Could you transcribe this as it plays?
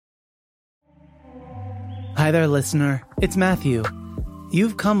Hi there, listener. It's Matthew.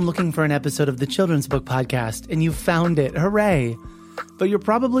 You've come looking for an episode of the Children's Book Podcast, and you've found it. Hooray! But you're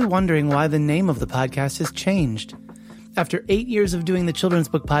probably wondering why the name of the podcast has changed. After 8 years of doing the Children's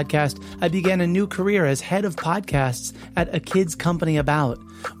Book Podcast, I began a new career as head of podcasts at A Kids Company About,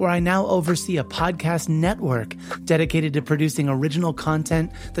 where I now oversee a podcast network dedicated to producing original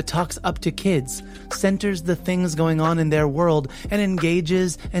content that talks up to kids, centers the things going on in their world, and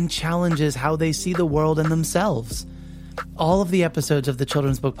engages and challenges how they see the world and themselves. All of the episodes of the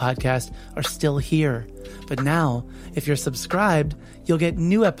Children's Book Podcast are still here. But now, if you're subscribed, you'll get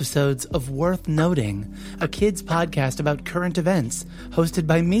new episodes of Worth Noting, a kids podcast about current events, hosted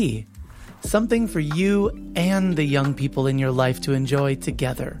by me. Something for you and the young people in your life to enjoy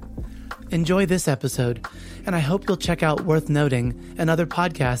together. Enjoy this episode, and I hope you'll check out Worth Noting and other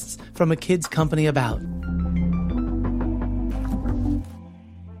podcasts from A Kids Company About.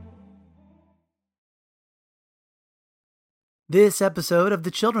 This episode of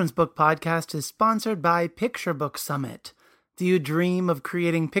the Children's Book Podcast is sponsored by Picture Book Summit. Do you dream of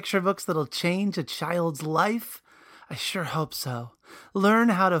creating picture books that'll change a child's life? I sure hope so. Learn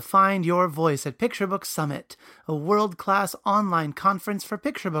how to find your voice at Picture Book Summit, a world-class online conference for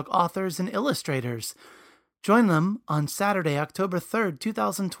picture book authors and illustrators. Join them on Saturday, October 3rd,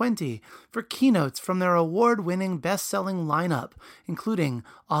 2020, for keynotes from their award-winning best-selling lineup, including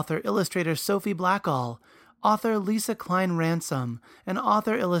author-illustrator Sophie Blackall, author Lisa Klein Ransom, and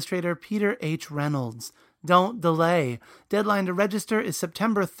author-illustrator Peter H. Reynolds. Don't delay. Deadline to register is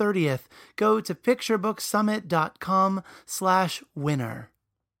September 30th. Go to picturebooksummit.com/winner.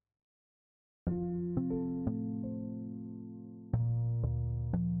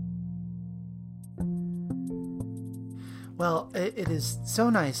 Well, it is so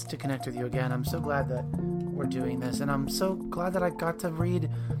nice to connect with you again. I'm so glad that we're doing this, and I'm so glad that I got to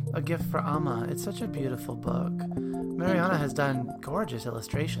read A Gift for Amma. It's such a beautiful book. Mariana has done gorgeous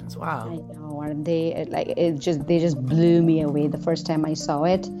illustrations. Wow. I know, aren't they? They just blew me away the first time I saw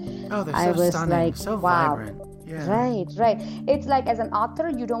it. Oh, they're so stunning, so wow. vibrant. Yeah. Right. It's like, as an author,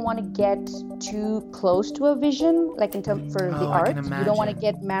 you don't want to get too close to a vision, like in terms for the art. You don't want to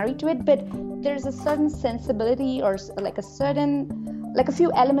get married to it, but there's a certain sensibility or like a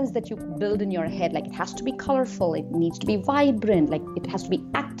few elements that you build in your head. Like, it has to be colorful, it needs to be vibrant, like it has to be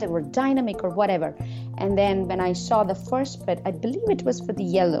active or dynamic or whatever. And then when I saw the first spread, I believe it was for the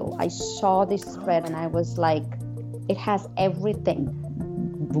yellow, I saw this spread and I was like, it has everything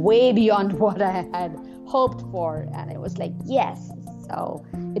way beyond what I had hoped for. And it was like, yes. So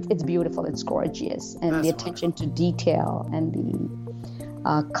it's beautiful, it's gorgeous. And that's the attention to detail and the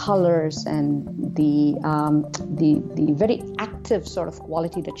colors and the very active sort of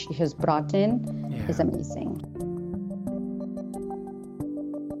quality that she has brought in is amazing.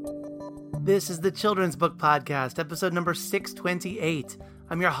 This is the Children's Book Podcast, episode number 628.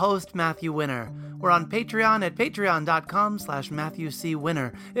 I'm your host, Matthew Winner. We're on Patreon at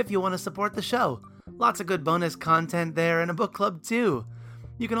patreon.com/MatthewCWinner if you want to support the show. Lots of good bonus content there and a book club too.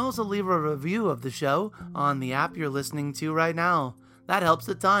 You can also leave a review of the show on the app you're listening to right now. That helps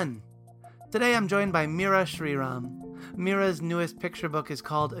a ton. Today I'm joined by Meera Sriram. Meera's newest picture book is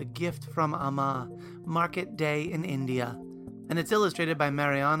called A Gift from Amma, Market Day in India, and it's illustrated by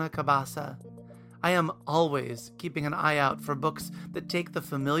Mariana Cabasa. I am always keeping an eye out for books that take the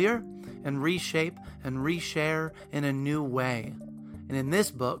familiar and reshape and reshare in a new way. And in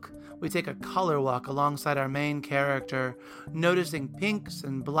this book, we take a color walk alongside our main character, noticing pinks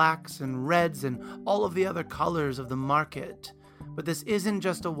and blacks and reds and all of the other colors of the market. But this isn't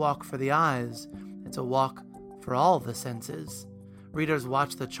just a walk for the eyes, it's a walk for all the senses. Readers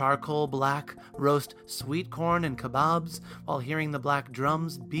watch the charcoal black roast sweet corn and kebabs while hearing the black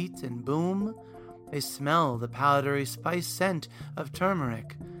drums beat and boom. They smell the powdery spice scent of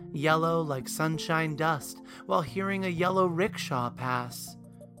turmeric, yellow like sunshine dust, while hearing a yellow rickshaw pass.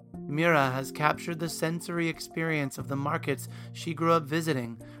 Meera has captured the sensory experience of the markets she grew up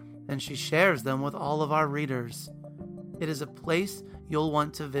visiting, and she shares them with all of our readers. It is a place you'll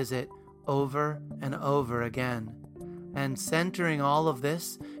want to visit over and over again. And centering all of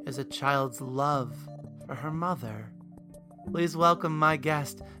this is a child's love for her mother. Please welcome my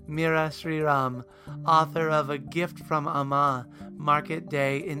guest, Meera Sriram, author of A Gift from Amma, Market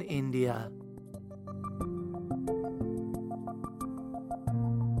Day in India.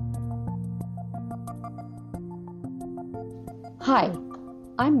 Hi,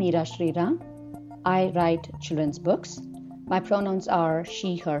 I'm Meera Sriram. I write children's books. My pronouns are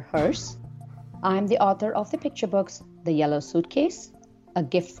she, her, hers. I'm the author of the picture books The Yellow Suitcase, A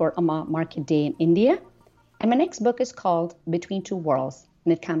Gift for Amma, Market Day in India, and my next book is called Between Two Worlds,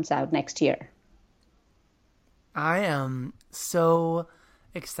 and it comes out next year. I am so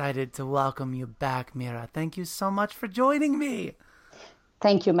excited to welcome you back, Mira. Thank you so much for joining me.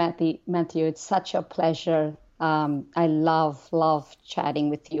 Thank you, Matthew. It's such a pleasure. I love chatting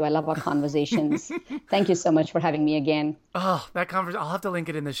with you. I love our conversations. Thank you so much for having me again. Oh, that conversation, I'll have to link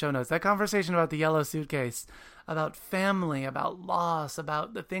it in the show notes. That conversation about the yellow suitcase, about family, about loss,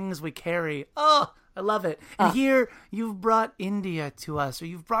 about the things we carry. Oh, I love it. And here you've brought India to us, or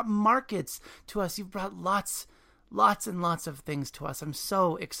you've brought markets to us. You've brought lots and lots of things to us. I'm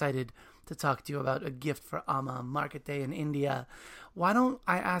so excited to talk to you about A Gift for Amma, Market Day in India. Why don't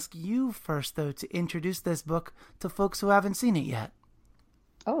I ask you first, though, to introduce this book to folks who haven't seen it yet?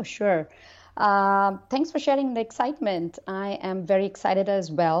 Oh, sure. Thanks for sharing the excitement. I am very excited as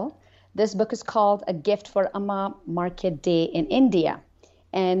well. This book is called A Gift for Amma, Market Day in India.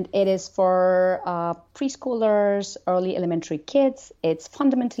 And it is for preschoolers, early elementary kids. It's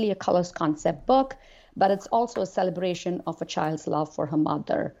fundamentally a colors concept book, but it's also a celebration of a child's love for her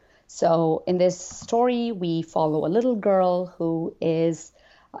mother. So in this story, we follow a little girl who is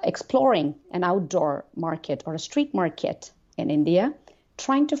exploring an outdoor market or a street market in India,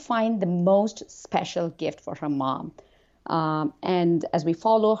 trying to find the most special gift for her mom. And as we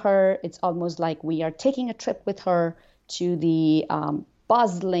follow her, it's almost like we are taking a trip with her to the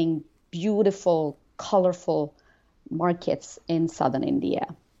bustling, beautiful, colorful markets in southern India.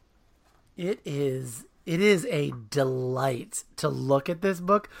 It is a delight to look at this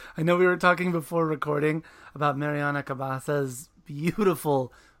book. I know we were talking before recording about Mariana Cabasa's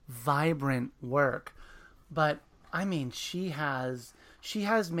beautiful, vibrant work, but I mean, she has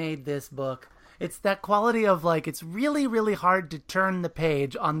made this book. It's that quality of like, it's really, really hard to turn the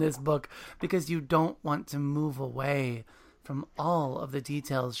page on this book because you don't want to move away from all of the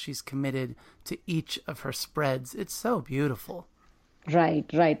details she's committed to each of her spreads. It's so beautiful. Right.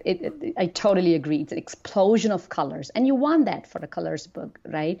 I totally agree. It's an explosion of colors, and you want that for a colors book,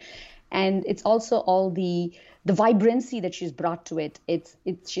 right? And it's also all the vibrancy that she's brought to it.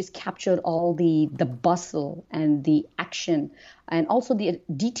 She's captured all the bustle and the action, and also the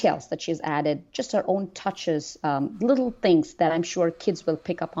details that she's added, just her own touches, little things that I'm sure kids will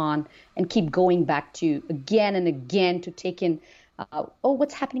pick up on and keep going back to again and again to take in. Oh,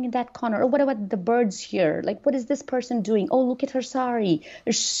 what's happening in that corner? Oh, what about the birds here? Like, what is this person doing? Oh, look at her sari.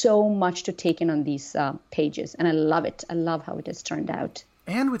 There's so much to take in on these pages, and I love it. I love how it has turned out.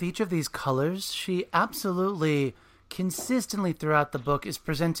 And with each of these colors, she absolutely consistently throughout the book is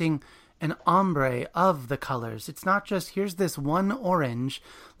presenting an ombre of the colors. It's not just, here's this one orange,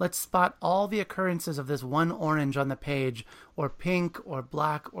 let's spot all the occurrences of this one orange on the page, or pink, or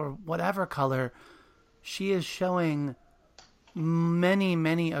black, or whatever color. She is showing many,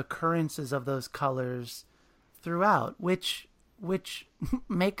 many occurrences of those colors throughout, which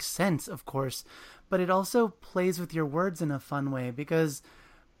makes sense, of course, but it also plays with your words in a fun way because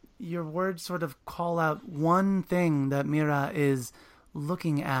your words sort of call out one thing that Mira is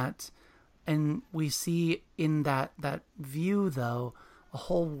looking at, and we see in that view, though, a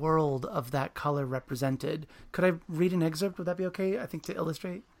whole world of that color represented. Could I read an excerpt? Would that be okay, I think, to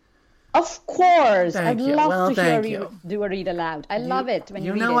illustrate? Of course. I'd love to hear you do a read aloud. I love it when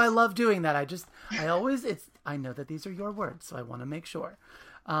you read it. You know I love doing that. I know that these are your words, so I want to make sure.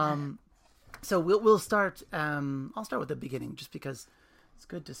 So we'll start, I'll start with the beginning just because it's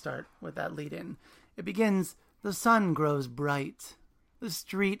good to start with that lead in. It begins, the sun grows bright. The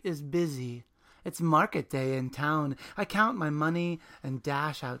street is busy. It's market day in town. I count my money and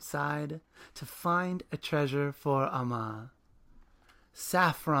dash outside to find a treasure for Amma.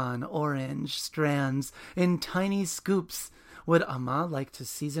 Saffron orange strands in tiny scoops. Would Amma like to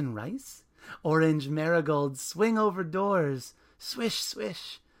season rice? Orange marigolds swing over doors. Swish,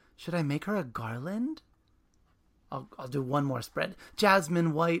 swish. Should I make her a garland? I'll do one more spread.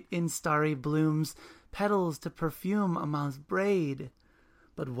 Jasmine white in starry blooms. Petals to perfume Amma's braid.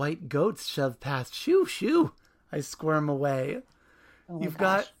 But white goats shove past. Shoo, shoo. I squirm away. Oh You've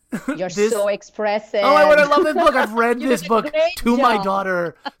gosh. got... You're so expressive. Oh, I love this book. I've read this book to my job.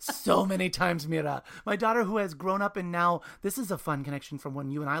 daughter so many times, Mira. My daughter who has grown up and now, this is a fun connection from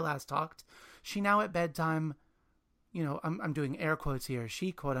when you and I last talked. She now at bedtime, you know, I'm doing air quotes here.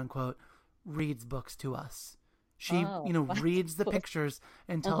 She, quote unquote, reads books to us. She, reads the pictures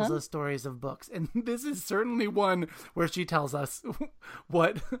and tells us stories of books. And this is certainly one where she tells us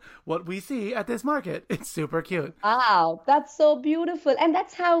what we see at this market. It's super cute. Wow, that's so beautiful. And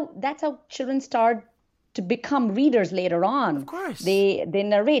that's how children start to become readers later on. Of course. They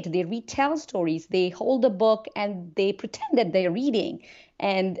narrate, they retell stories, they hold a book and they pretend that they're reading.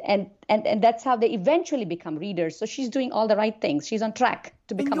 And that's how they eventually become readers. So she's doing all the right things. She's on track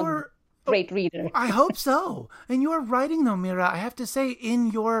to become great reader. I hope so. And your writing, though, Mira, I have to say,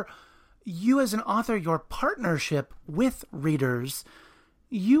 you as an author, your partnership with readers,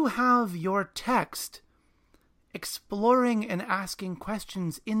 you have your text exploring and asking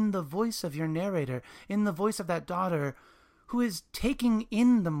questions in the voice of your narrator, in the voice of that daughter who is taking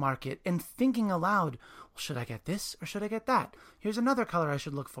in the market and thinking aloud, well, should I get this or should I get that? Here's another color I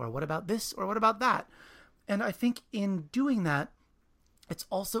should look for. What about this or what about that? And I think in doing that, it's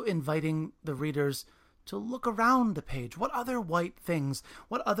also inviting the readers to look around the page. What other white things,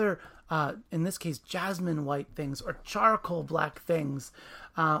 what other, in this case, jasmine white things or charcoal black things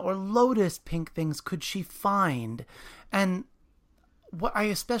or lotus pink things could she find? And what I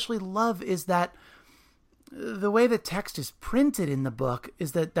especially love is that the way the text is printed in the book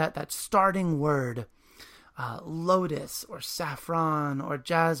is that starting word, lotus or saffron or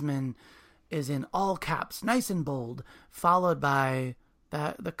jasmine, is in all caps, nice and bold, followed by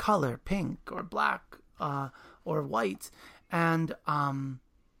the color pink or black or white, and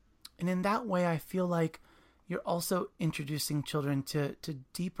in that way I feel like you're also introducing children to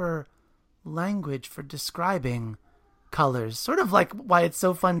deeper language for describing colors, sort of like why it's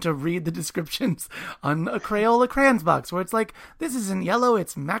so fun to read the descriptions on a Crayola crayons box, where it's like, this isn't yellow,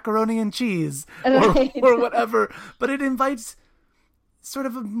 it's macaroni and cheese, or whatever, but it invites sort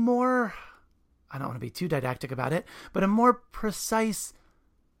of a more, I don't want to be too didactic about it, but a more precise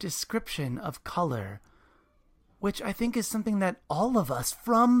description of color, which I think is something that all of us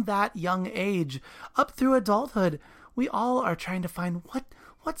from that young age up through adulthood, we all are trying to find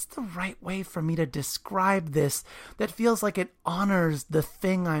what's the right way for me to describe this that feels like it honors the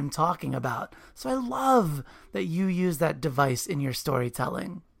thing I'm talking about. So I love that you use that device in your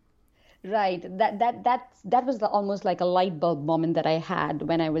storytelling. Right. That was almost like a light bulb moment that I had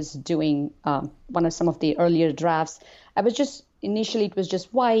when I was doing some of the earlier drafts. Initially it was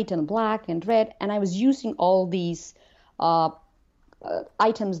just white and black and red, and I was using all these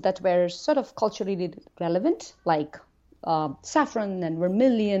items that were sort of culturally relevant, like saffron and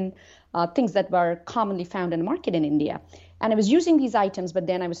vermilion, things that were commonly found in the market in India. And I was using these items, but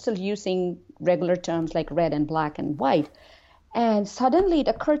then I was still using regular terms like red and black and white. And suddenly it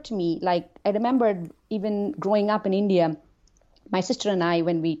occurred to me, like I remembered even growing up in India, my sister and I,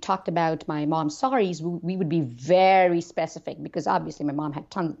 when we talked about my mom's saris, we would be very specific because obviously my mom had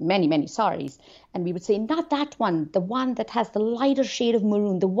many saris. And we would say, not that one, the one that has the lighter shade of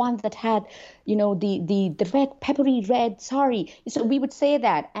maroon, the one that had, the red, peppery red sari. So we would say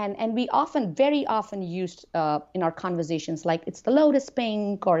that. And we very often used in our conversations, like it's the lotus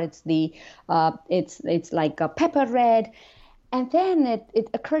pink or it's like a pepper red. And then it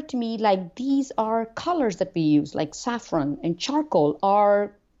occurred to me, like, these are colors that we use, like saffron and charcoal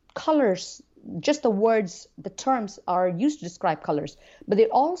are colors, just the words, the terms are used to describe colors, but they're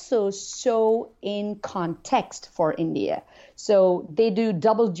also so in context for India. So they do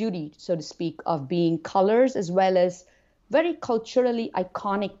double duty, so to speak, of being colors as well as very culturally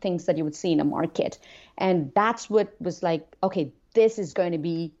iconic things that you would see in a market. And that's what was like, okay, this is going to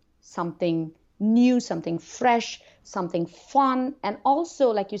be something new, something fresh, something fun, and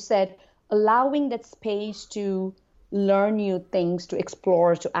also, like you said, allowing that space to learn new things, to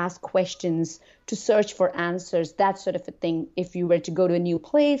explore, to ask questions, to search for answers, that sort of a thing. If you were to go to a new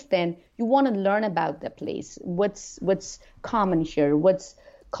place, then you want to learn about the place. What's common here? What's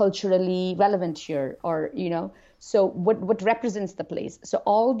culturally relevant here? Or, so what represents the place? So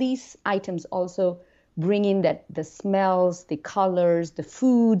all these items also bring in the smells, the colors, the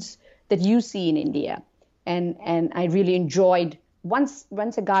foods that you see in India. And I really enjoyed, once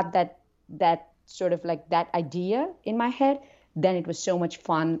I got that sort of like that idea in my head, then it was so much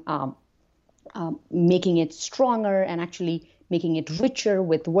fun making it stronger and actually making it richer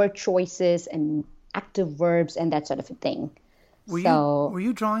with word choices and active verbs and that sort of a thing. Were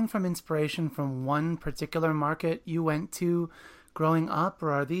you drawing from inspiration from one particular market you went to growing up,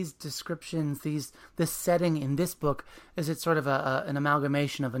 or are these descriptions, this setting in this book, is it sort of an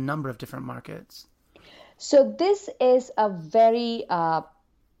amalgamation of a number of different markets? So this is a very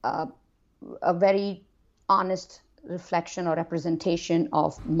honest reflection or representation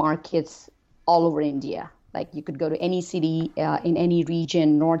of markets all over India. Like you could go to any city in any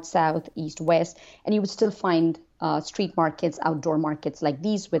region, north, south, east, west, and you would still find street markets, outdoor markets like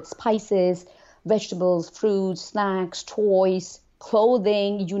these with spices, vegetables, fruits, snacks, toys,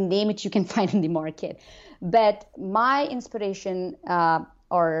 clothing, you name it, you can find in the market. But my inspiration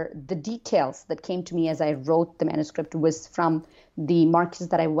or the details that came to me as I wrote the manuscript was from the markets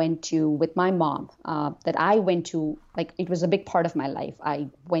that I went to with my mom, that I went to, like it was a big part of my life. I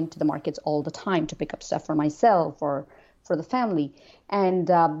went to the markets all the time to pick up stuff for myself or for the family. And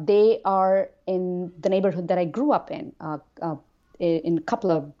they are in the neighborhood that I grew up in a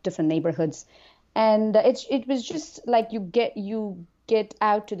couple of different neighborhoods. And it was just like you get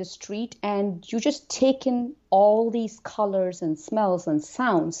out to the street and you just take in all these colors and smells and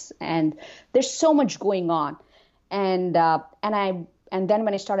sounds, and there's so much going on. And then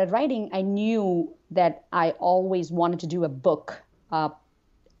when I started writing, I knew that I always wanted to do a book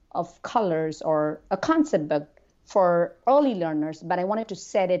of colors or a concept book for early learners, but I wanted to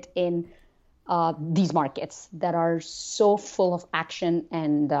set it in these markets that are so full of action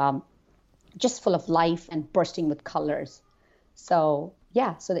and just full of life and bursting with colors. So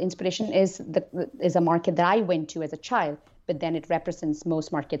so the inspiration is a market that I went to as a child, but then it represents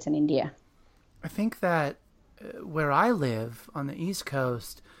most markets in India. I think that where I live on the East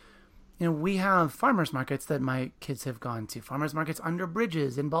Coast, we have farmers markets that my kids have gone to. Farmers markets under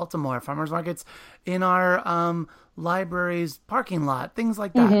bridges in Baltimore. Farmers markets in our library's parking lot. Things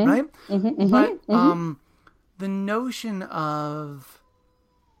like that, right? But the notion of,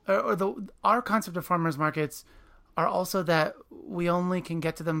 our concept of farmers markets are also that we only can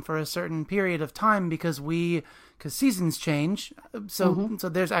get to them for a certain period of time because seasons change. So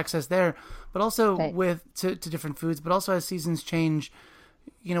there's access there, but also to different foods, but also as seasons change,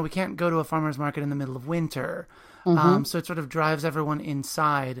 we can't go to a farmer's market in the middle of winter. So it sort of drives everyone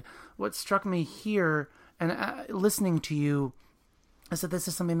inside. What struck me here and listening to you is that this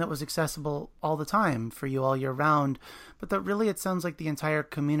is something that was accessible all the time for you all year round, but that really it sounds like the entire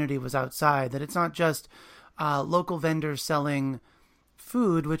community was outside, that it's not just local vendors selling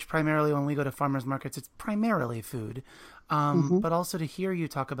food, which primarily when we go to farmers markets, it's primarily food, but also to hear you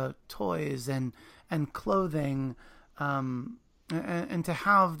talk about toys and clothing, and to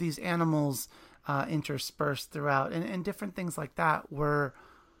have these animals interspersed throughout and different things like that were,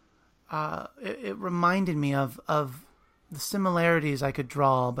 it reminded me of the similarities I could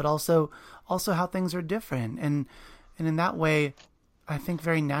draw, but also how things are different. And in that way, I think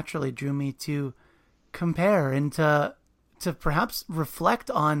very naturally drew me to compare and to perhaps reflect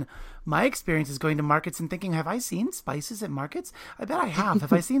on my experiences going to markets and thinking, have I seen spices at markets? I bet I have.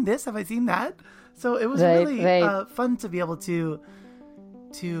 Have I seen this? Have I seen that? So it was really fun to be able to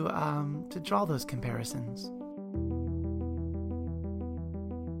draw those comparisons.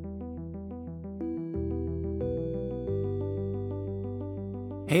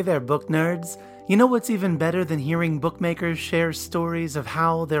 Hey there, book nerds. You know what's even better than hearing bookmakers share stories of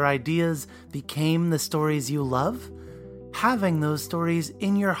how their ideas became the stories you love? Having those stories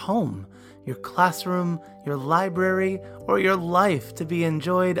in your home, your classroom, your library, or your life to be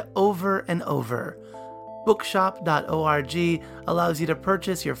enjoyed over and over. Bookshop.org allows you to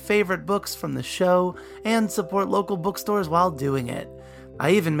purchase your favorite books from the show and support local bookstores while doing it.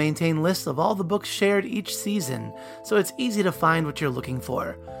 I even maintain lists of all the books shared each season, so it's easy to find what you're looking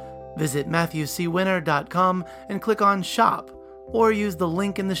for. Visit MatthewCWinner.com and click on Shop, or use the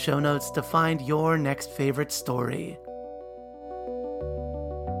link in the show notes to find your next favorite story.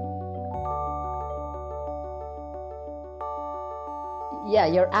 Yeah,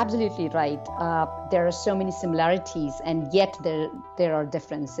 you're absolutely right. There are so many similarities, and yet there are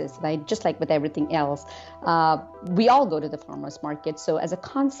differences, right? Just like with everything else. We all go to the farmer's market. So as a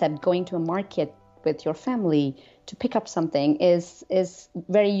concept, going to a market with your family to pick up something is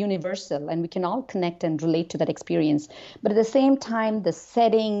very universal, and we can all connect and relate to that experience. But at the same time, the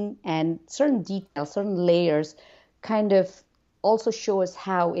setting and certain details, certain layers kind of also show us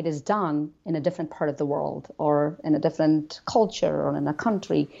how it is done in a different part of the world or in a different culture or in a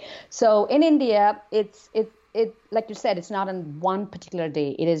country. So in India, it like you said, it's not on one particular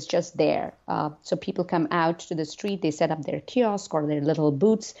day. It is just there. So people come out to the street, they set up their kiosk or their little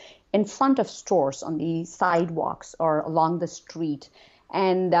booths in front of stores on the sidewalks or along the street.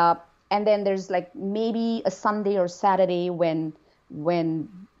 And then there's like maybe a Sunday or Saturday when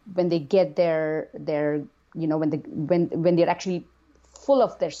they get their when they're actually full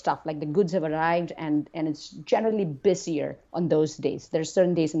of their stuff, like the goods have arrived, and it's generally busier on those days. There's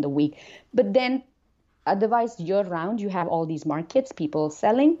certain days in the week, but then otherwise year round you have all these markets, people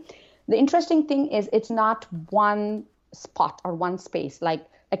selling. The interesting thing is it's not one spot or one space. Like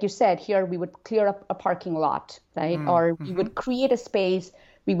you said, here we would clear up a parking lot, right? Or we would create a space,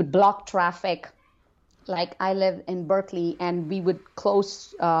 we would block traffic. Like I live in Berkeley, and we would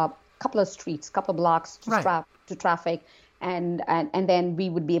close couple of streets, couple of blocks to traffic, and then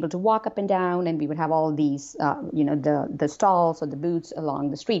we would be able to walk up and down, and we would have all these the stalls or the booths along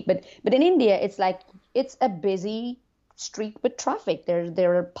the street. But in India, it's like it's a busy street with traffic.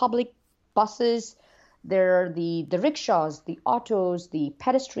 There are public buses, There are the rickshaws, the autos, the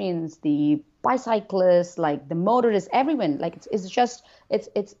pedestrians, the bicyclists, like the motorists, everyone. Like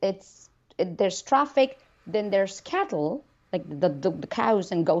there's traffic, then there's cattle, like the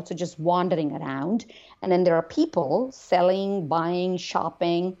cows and goats are just wandering around, and then there are people selling, buying,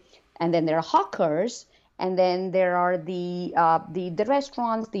 shopping, and then there are hawkers, and then there are the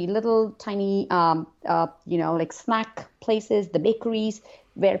restaurants, the little tiny like snack places, the bakeries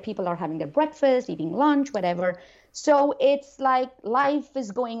where people are having their breakfast, eating lunch, whatever. So it's like life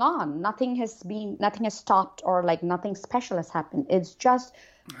is going on. Nothing has stopped, or like nothing special has happened. It's just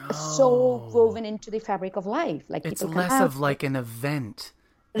so woven into the fabric of life. Like it's less of like an event.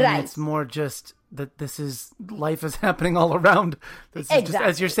 And right. It's more just that life is happening all around. This is exactly. just,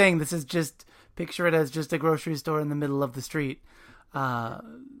 as you're saying, this is just, picture it as just a grocery store in the middle of the street.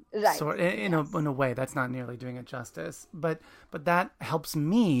 Right. So in a way, that's not nearly doing it justice. But that helps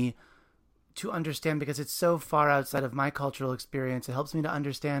me to understand, because it's so far outside of my cultural experience. It helps me to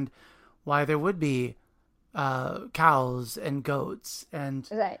understand why there would be cows and goats and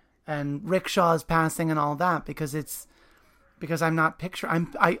rickshaws passing and all that, because I'm not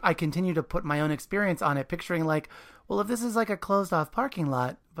I continue to put my own experience on it, picturing like, well, if this is like a closed off parking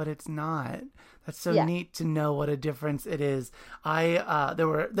lot, but it's not. That's so neat to know what a difference it is. There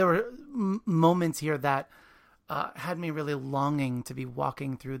were moments here that had me really longing to be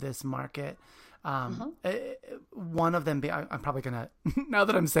walking through this market. One of them I'm probably gonna, now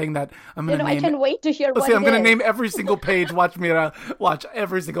that I'm saying that, I'm gonna name, I can wait to hear what I'm gonna name every single page. Watch me watch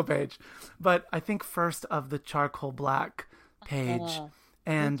every single page. But I think first of the charcoal black page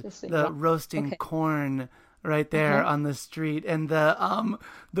and the roasting corn right there on the street, and the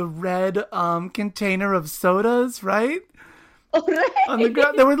red container of sodas, right? Oh, right. On the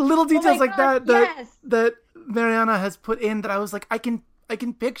ground. There were little details like God, that Mariana has put in that I was like, I can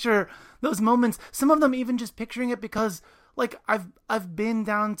picture those moments. Some of them even just picturing it, because like I've been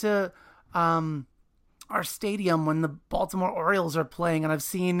down to our stadium when the Baltimore Orioles are playing, and I've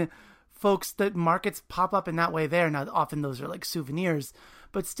seen markets pop up in that way there. Now often those are like souvenirs,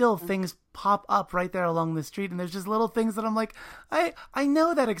 but still things pop up right there along the street, and there's just little things that I'm like, I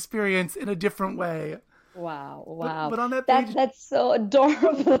know that experience in a different way. Wow. But on that page, that's so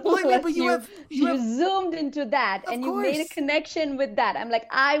adorable. Well, but you zoomed into that, and you made a connection with that. I'm like,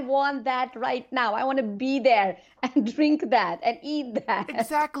 I want that right now. I want to be there and drink that and eat that.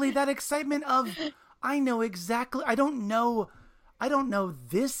 Exactly, that excitement of, I know exactly. I don't know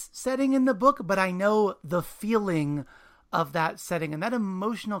this setting in the book, but I know the feeling of that setting, and that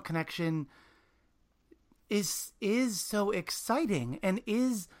emotional connection is so exciting, and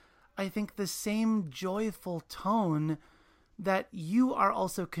is, I think, the same joyful tone that you are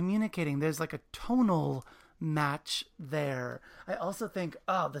also communicating. There's like a tonal match there. I also think,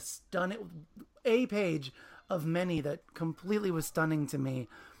 the stunning page of many that completely was stunning to me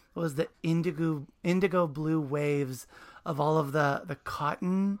was the indigo blue waves of all of the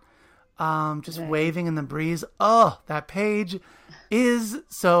cotton just waving in the breeze. Oh, that page is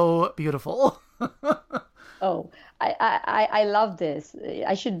so beautiful. Oh, I love this.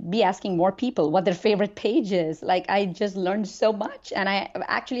 I should be asking more people what their favorite page is. Like, I just learned so much, and I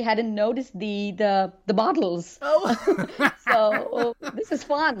actually hadn't noticed the bottles. Oh, so this is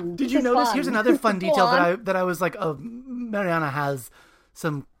fun. Did you notice? Fun. Here's another fun detail that I was like, oh, Mariana has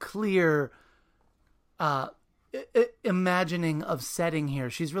some clear imagining of setting here.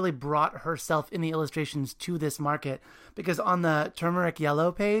 She's really brought herself in the illustrations to this market, because on the turmeric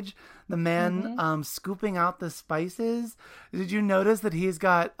yellow page, the man scooping out the spices, did you notice that he's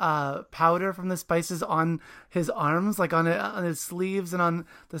got powder from the spices on his arms, like on his sleeves and on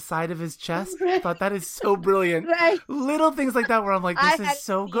the side of his chest? Right. I thought that is so brilliant. Right. Little things like that where I'm like, this is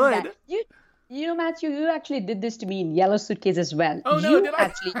so good. You know, Matthew, you actually did this to me in Yellow Suitcase as well. Oh, no, you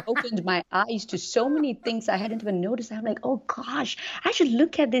actually opened my eyes to so many things I hadn't even noticed. I'm like, oh gosh, I should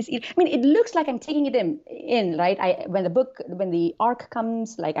look at this. I mean, it looks like I'm taking it in, right? When the arc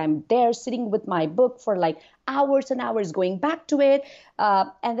comes, like I'm there sitting with my book for like hours and hours, going back to it,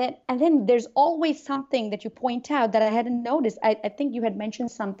 and then there's always something that you point out that I hadn't noticed. I think you had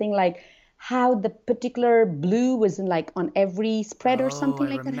mentioned something like how the particular blue was like on every spread or something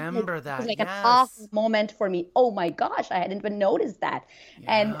like that. I remember that. It was like an aha moment for me. Oh my gosh, I hadn't even noticed that.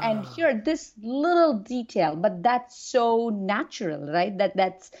 Yeah. And here, this little detail, but that's so natural, right?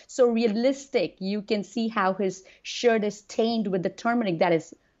 That's so realistic. You can see how his shirt is stained with the turmeric that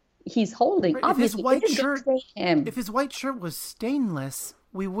he's holding. Right. Obviously, if his white shirt was stainless,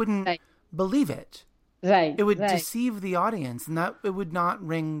 we wouldn't believe it. Right. It would deceive the audience, and that it would not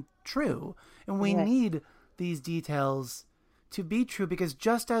ring true. And we need these details to be true, because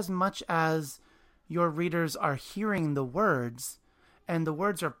just as much as your readers are hearing the words and the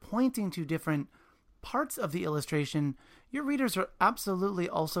words are pointing to different parts of the illustration, your readers are absolutely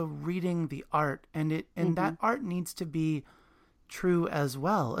also reading the art, and that art needs to be true as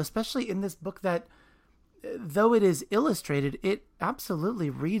well, especially in this book that, though it is illustrated, it absolutely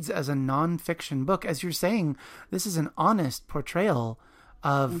reads as a nonfiction book. As you're saying, this is an honest portrayal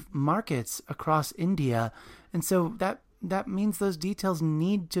of markets across India, and so that means those details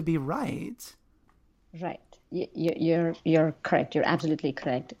need to be right. Right. You're correct. You're absolutely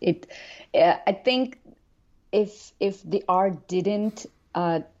correct. I think if the art didn't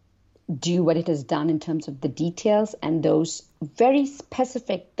do what it has done in terms of the details and those very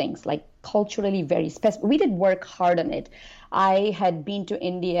specific things, like culturally very specific, we did work hard on it. I had been to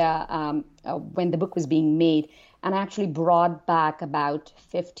India when the book was being made, and I actually brought back about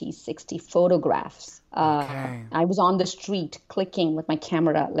 50, 60 photographs. Okay. I was on the street clicking with my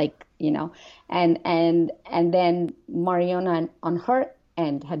camera, and then Mariona on her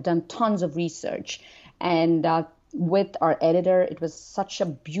end had done tons of research. And with our editor, it was such a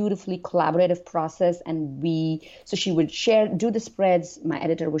beautifully collaborative process. And so she would do the spreads, my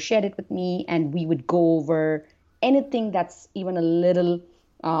editor would share it with me, and we would go over anything that's even a little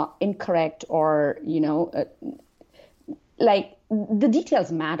incorrect or, like the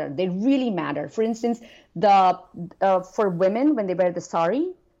details matter. They really matter. For instance, for women, when they wear the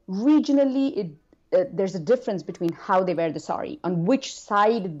sari, regionally, there's a difference between how they wear the sari, on which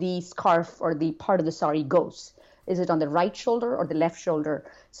side the scarf or the part of the sari goes. Is it on the right shoulder or the left shoulder?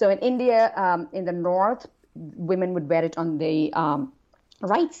 So in India, in the north, women would wear it on the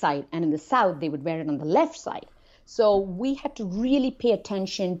right side, and in the south, they would wear it on the left side. So we had to really pay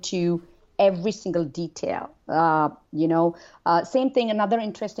attention to every single detail. Same thing. Another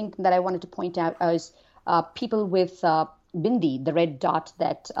interesting thing that I wanted to point out is people with bindi, the red dot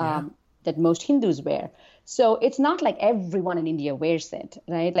that most Hindus wear. So it's not like everyone in India wears it,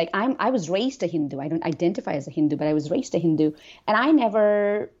 right? Like I was raised a Hindu. I don't identify as a Hindu, but I was raised a Hindu, and I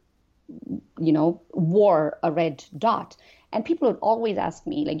never, wore a red dot. And people would always ask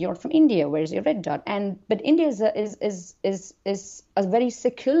me, like, you're from India, where's your red dot? But India is a very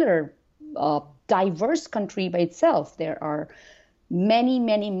secular, diverse country by itself. There are many,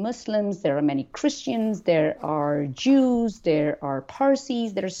 many Muslims, there are many Christians, there are Jews, there are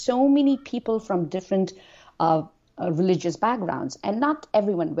Parsis, there are so many people from different religious backgrounds, and not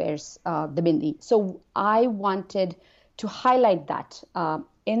everyone wears the bindi. So I wanted to highlight that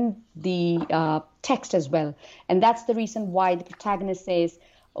in the text as well. And that's the reason why the protagonist says,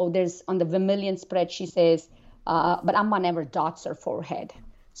 there's on the vermilion spread, she says, but Amma never dots her forehead.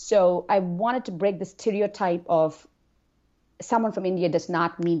 So I wanted to break the stereotype of someone from India does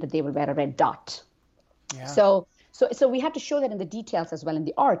not mean that they will wear a red dot. Yeah. So we have to show that in the details as well in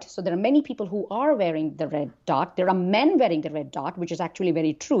the art. So there are many people who are wearing the red dot. There are men wearing the red dot, which is actually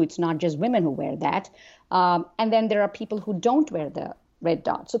very true. It's not just women who wear that. And then there are people who don't wear the red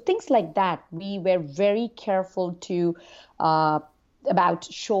dot. So things like that, we were very careful to about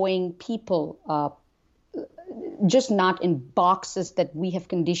showing people just not in boxes that we have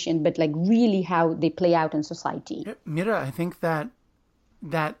conditioned, but like really how they play out in society. Meera, I think that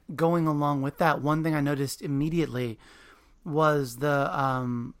going along with that, one thing I noticed immediately was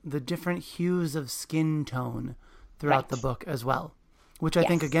the different hues of skin tone throughout the book as well, which I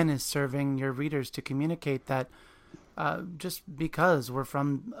think again is serving your readers to communicate that just because we're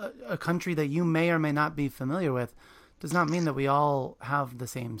from a country that you may or may not be familiar with does not mean that we all have the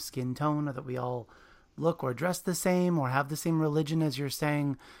same skin tone or that we all look or dress the same or have the same religion as you're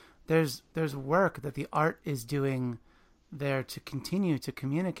saying. There's work that the art is doing there to continue to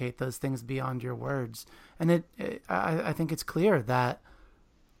communicate those things beyond your words. And I think it's clear that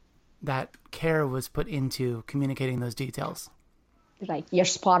care was put into communicating those details. Right. You're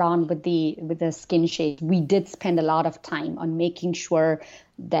spot on with the skin shade. We did spend a lot of time on making sure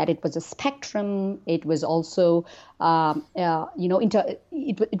that it was a spectrum. It was also,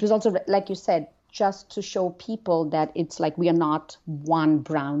 it was also, like you said, just to show people that it's like we are not one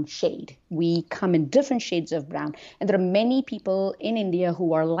brown shade. We come in different shades of brown. And there are many people in India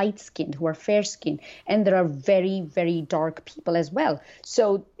who are light-skinned, who are fair-skinned, and there are very, very dark people as well.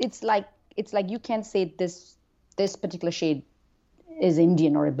 So it's like you can't say this particular shade is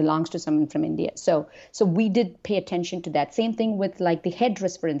Indian or it belongs to someone from India. So we did pay attention to that. Same thing with like the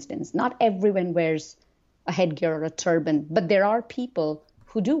headdress, for instance. Not everyone wears a headgear or a turban, but there are people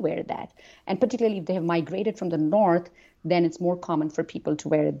who do wear that. And particularly if they have migrated from the north, then it's more common for people to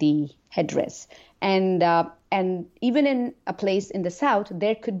wear the headdress. And even in a place in the south,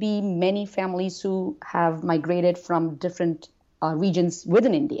 there could be many families who have migrated from different regions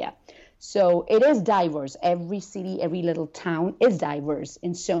within India. So it is diverse. Every city, every little town is diverse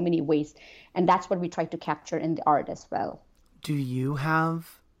in so many ways. And that's what we try to capture in the art as well. Do you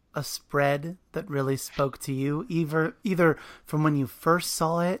have a spread that really spoke to you, either from when you first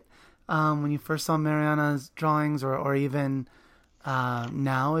saw it, when you first saw Mariana's drawings, or even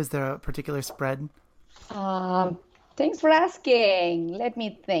now? Is there a particular spread? Thanks for asking. Let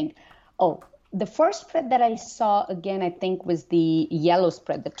me think. Oh, the first spread that I saw again, I think, was the yellow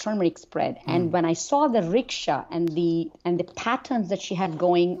spread, the turmeric spread. And when I saw the rickshaw and the patterns that she had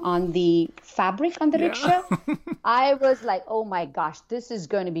going on the fabric on the rickshaw, I was like, oh my gosh, this is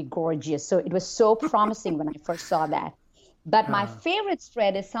going to be gorgeous. So it was so promising when I first saw that. But my favorite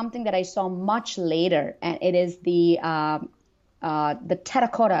spread is something that I saw much later, and it is the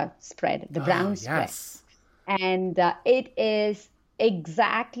terracotta spread, the brown spread. And it is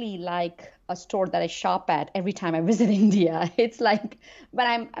exactly like a store that I shop at every time I visit India. It's like when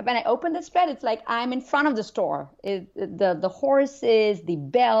I open the spread, it's like I'm in front of the store. The horses, the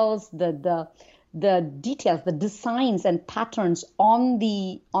bells, the details, the designs and patterns on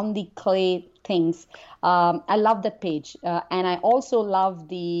the clay things. I love that page, and I also love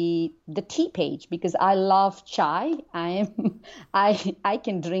the tea page because I love chai. I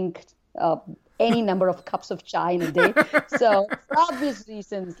can drink any number of cups of chai in a day. So for obvious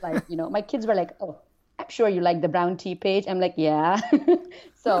reasons, like, my kids were like, oh, I'm sure you like the brown tea page. I'm like, yeah.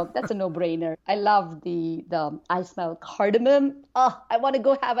 So that's a no-brainer. I love the I smell cardamom. Oh, I want to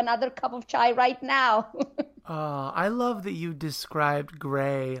go have another cup of chai right now. I love that you described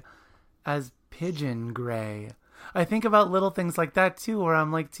gray as pigeon gray. I think about little things like that too, where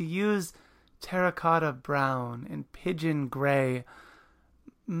I'm like, to use terracotta brown and pigeon gray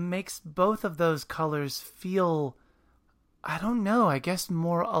makes both of those colors feel, I don't know, I guess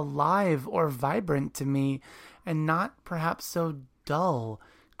more alive or vibrant to me, and not perhaps so dull.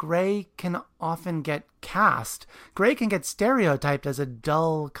 Gray can often get cast. Gray can get stereotyped as a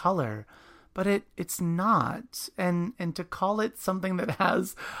dull color, but it's not. And to call it something that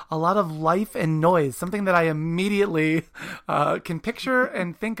has a lot of life and noise, something that I immediately can picture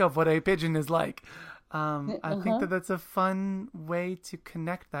and think of what a pigeon is like. I think that that's a fun way to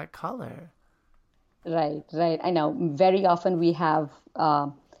connect that color. Right. I know very often we have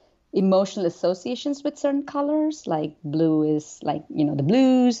emotional associations with certain colors, like blue is like, the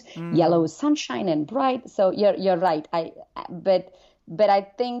blues, yellow is sunshine and bright. So you're right. But I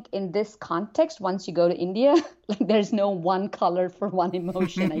think in this context, once you go to India, like there's no one color for one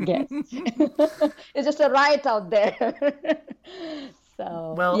emotion, I guess. It's just a riot out there.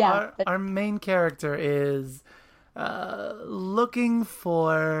 So, well, yeah. Our main character is looking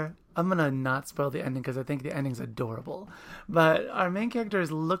for... I'm going to not spoil the ending because I think the ending's adorable. But our main character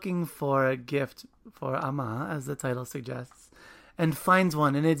is looking for a gift for Amma, as the title suggests, and finds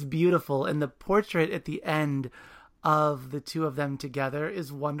one, and it's beautiful. And the portrait at the end of the two of them together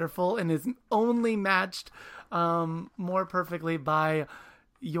is wonderful and is only matched more perfectly by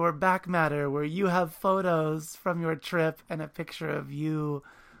your back matter, where you have photos from your trip and a picture of you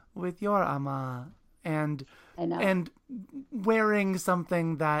with your Amma and wearing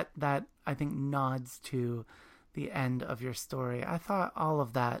something that I think nods to the end of your story. I thought all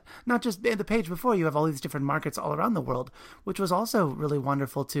of that, not just in the page before, you have all these different markets all around the world, which was also really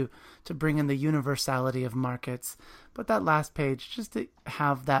wonderful to bring in the universality of markets. But that last page, just to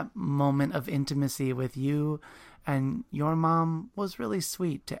have that moment of intimacy with you and your mom, was really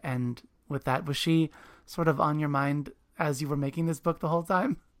sweet to end with that. Was she sort of on your mind as you were making this book the whole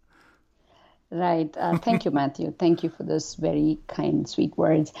time? Right. Thank you, Matthew. Thank you for those very kind, sweet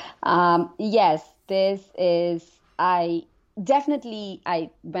words. Yes, this is,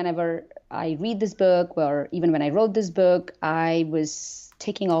 whenever I read this book, or even when I wrote this book, I was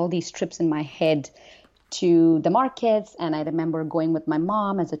taking all these trips in my head to the markets, and I remember going with my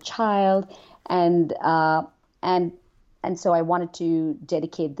mom as a child, and so I wanted to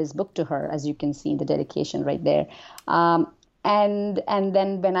dedicate this book to her, as you can see in the dedication right there. And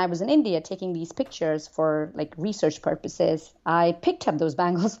then when I was in India taking these pictures for like research purposes, I picked up those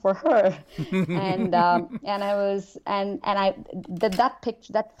bangles for her, and that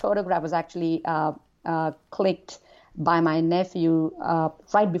photograph was actually clicked by my nephew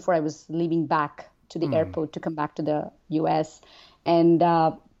right before I was leaving back to the airport to come back to the U.S. And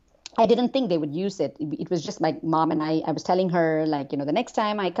I didn't think they would use it. It was just my mom and I. I was telling her, like, the next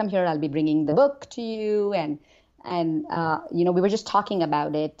time I come here, I'll be bringing the book to you, and we were just talking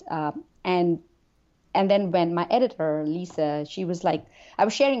about it. And then when my editor, Lisa, she was like, I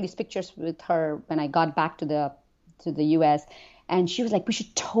was sharing these pictures with her when I got back to the U.S. And she was like, we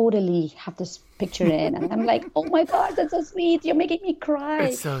should totally have this picture in. And I'm like, oh my God, that's so sweet. You're making me cry.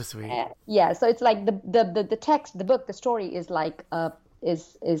 It's so sweet. Yeah. So it's like the text, the book, the story is like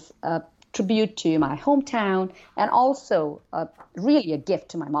is a tribute to my hometown, and also really a gift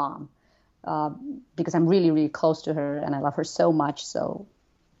to my mom, because I'm really, really close to her and I love her so much. So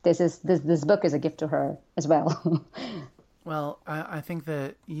this book is a gift to her as well. Well, I think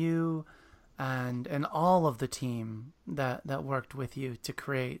that you and all of the team that worked with you to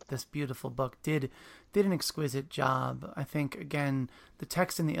create this beautiful book did an exquisite job. I think, again, the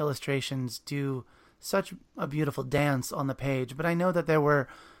text and the illustrations do such a beautiful dance on the page, but I know that there were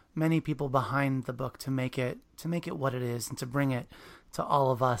many people behind the book to make it what it is and to bring it to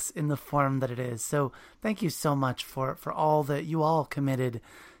all of us in the form that it is. So thank you so much for all that you all committed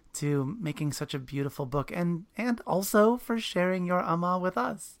to making such a beautiful book, and also for sharing your Amma with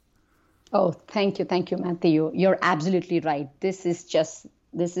us. Oh, thank you, Matthew. You're absolutely right. This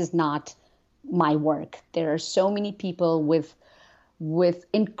is not my work. There are so many people with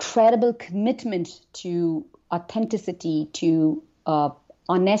incredible commitment to authenticity, to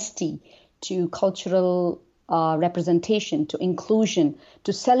honesty, to cultural representation, to inclusion,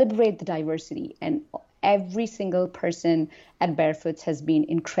 to celebrate the diversity. And every single person at Barefoots has been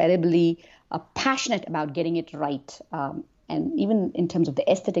incredibly passionate about getting it right. And even in terms of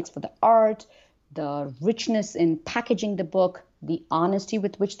the aesthetics for the art, the richness in packaging the book, the honesty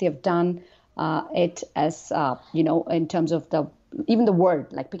with which they have done it, as in terms of even the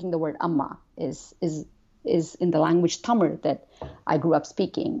word, like picking the word Amma is in the language Tamil that I grew up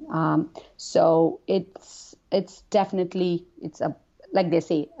speaking. So it's definitely, like they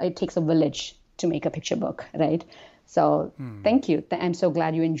say, it takes a village to make a picture book, right? So Thank you. I'm so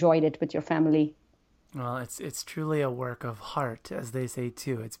glad you enjoyed it with your family. Well, it's truly a work of heart, as they say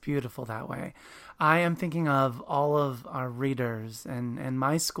too. It's beautiful that way. I am thinking of all of our readers and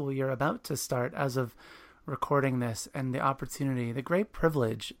my school year about to start as of recording this, and the opportunity, the great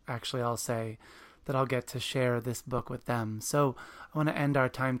privilege, actually, I'll say, that I'll get to share this book with them. So I want to end our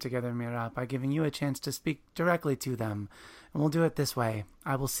time together, Meera, by giving you a chance to speak directly to them. And we'll do it this way.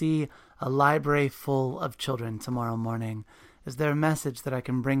 I will see a library full of children tomorrow morning. Is there a message that I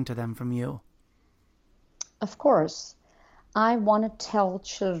can bring to them from you? Of course. I want to tell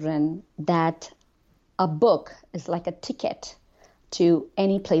children that a book is like a ticket to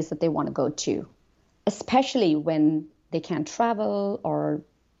any place that they want to go to, especially when they can't travel or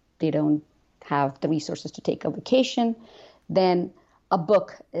they don't have the resources to take a vacation. Then a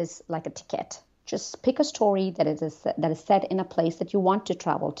book is like a ticket. Just pick a story that is set in a place that you want to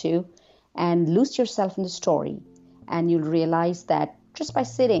travel to, and lose yourself in the story. And you'll realize that just by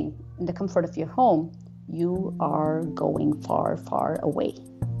sitting in the comfort of your home, you are going far, far away.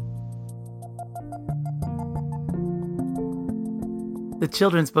 The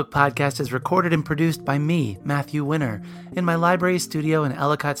Children's Book Podcast is recorded and produced by me, Matthew Winner, in my library studio in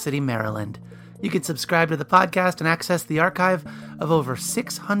Ellicott City, Maryland. You can subscribe to the podcast and access the archive of over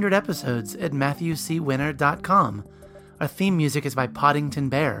 600 episodes at MatthewCWinner.com. Our theme music is by Poddington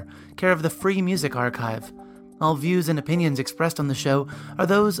Bear, care of the Free Music Archive. All views and opinions expressed on the show are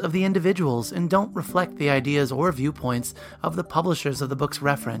those of the individuals and don't reflect the ideas or viewpoints of the publishers of the books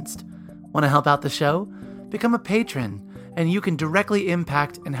referenced. Want to help out the show? Become a patron, and you can directly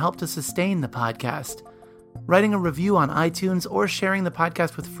impact and help to sustain the podcast. Writing a review on iTunes or sharing the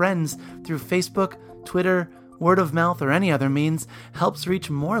podcast with friends through Facebook, Twitter, word of mouth, or any other means helps reach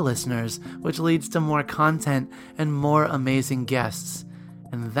more listeners, which leads to more content and more amazing guests.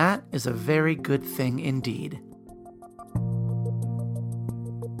 And that is a very good thing indeed.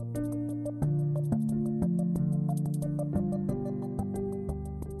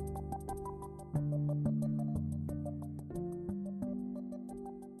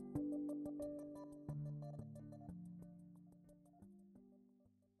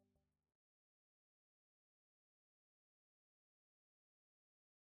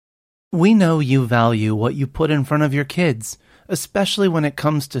 We know you value what you put in front of your kids, especially when it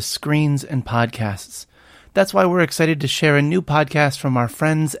comes to screens and podcasts. That's why we're excited to share a new podcast from our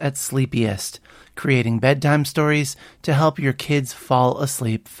friends at Sleepiest, creating bedtime stories to help your kids fall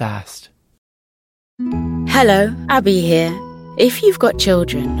asleep fast. Hello, Abby here. If you've got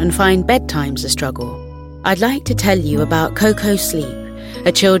children and find bedtime's a struggle, I'd like to tell you about Coco Sleep,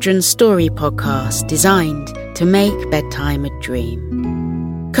 a children's story podcast designed to make bedtime a dream.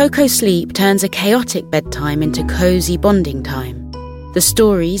 Coco Sleep turns a chaotic bedtime into cozy bonding time. The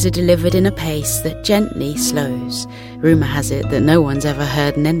stories are delivered in a pace that gently slows. Rumour has it that no one's ever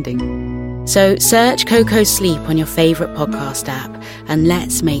heard an ending. So search Coco Sleep on your favourite podcast app and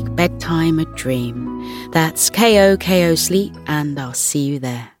let's make bedtime a dream. That's KOKO Sleep, and I'll see you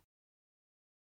there.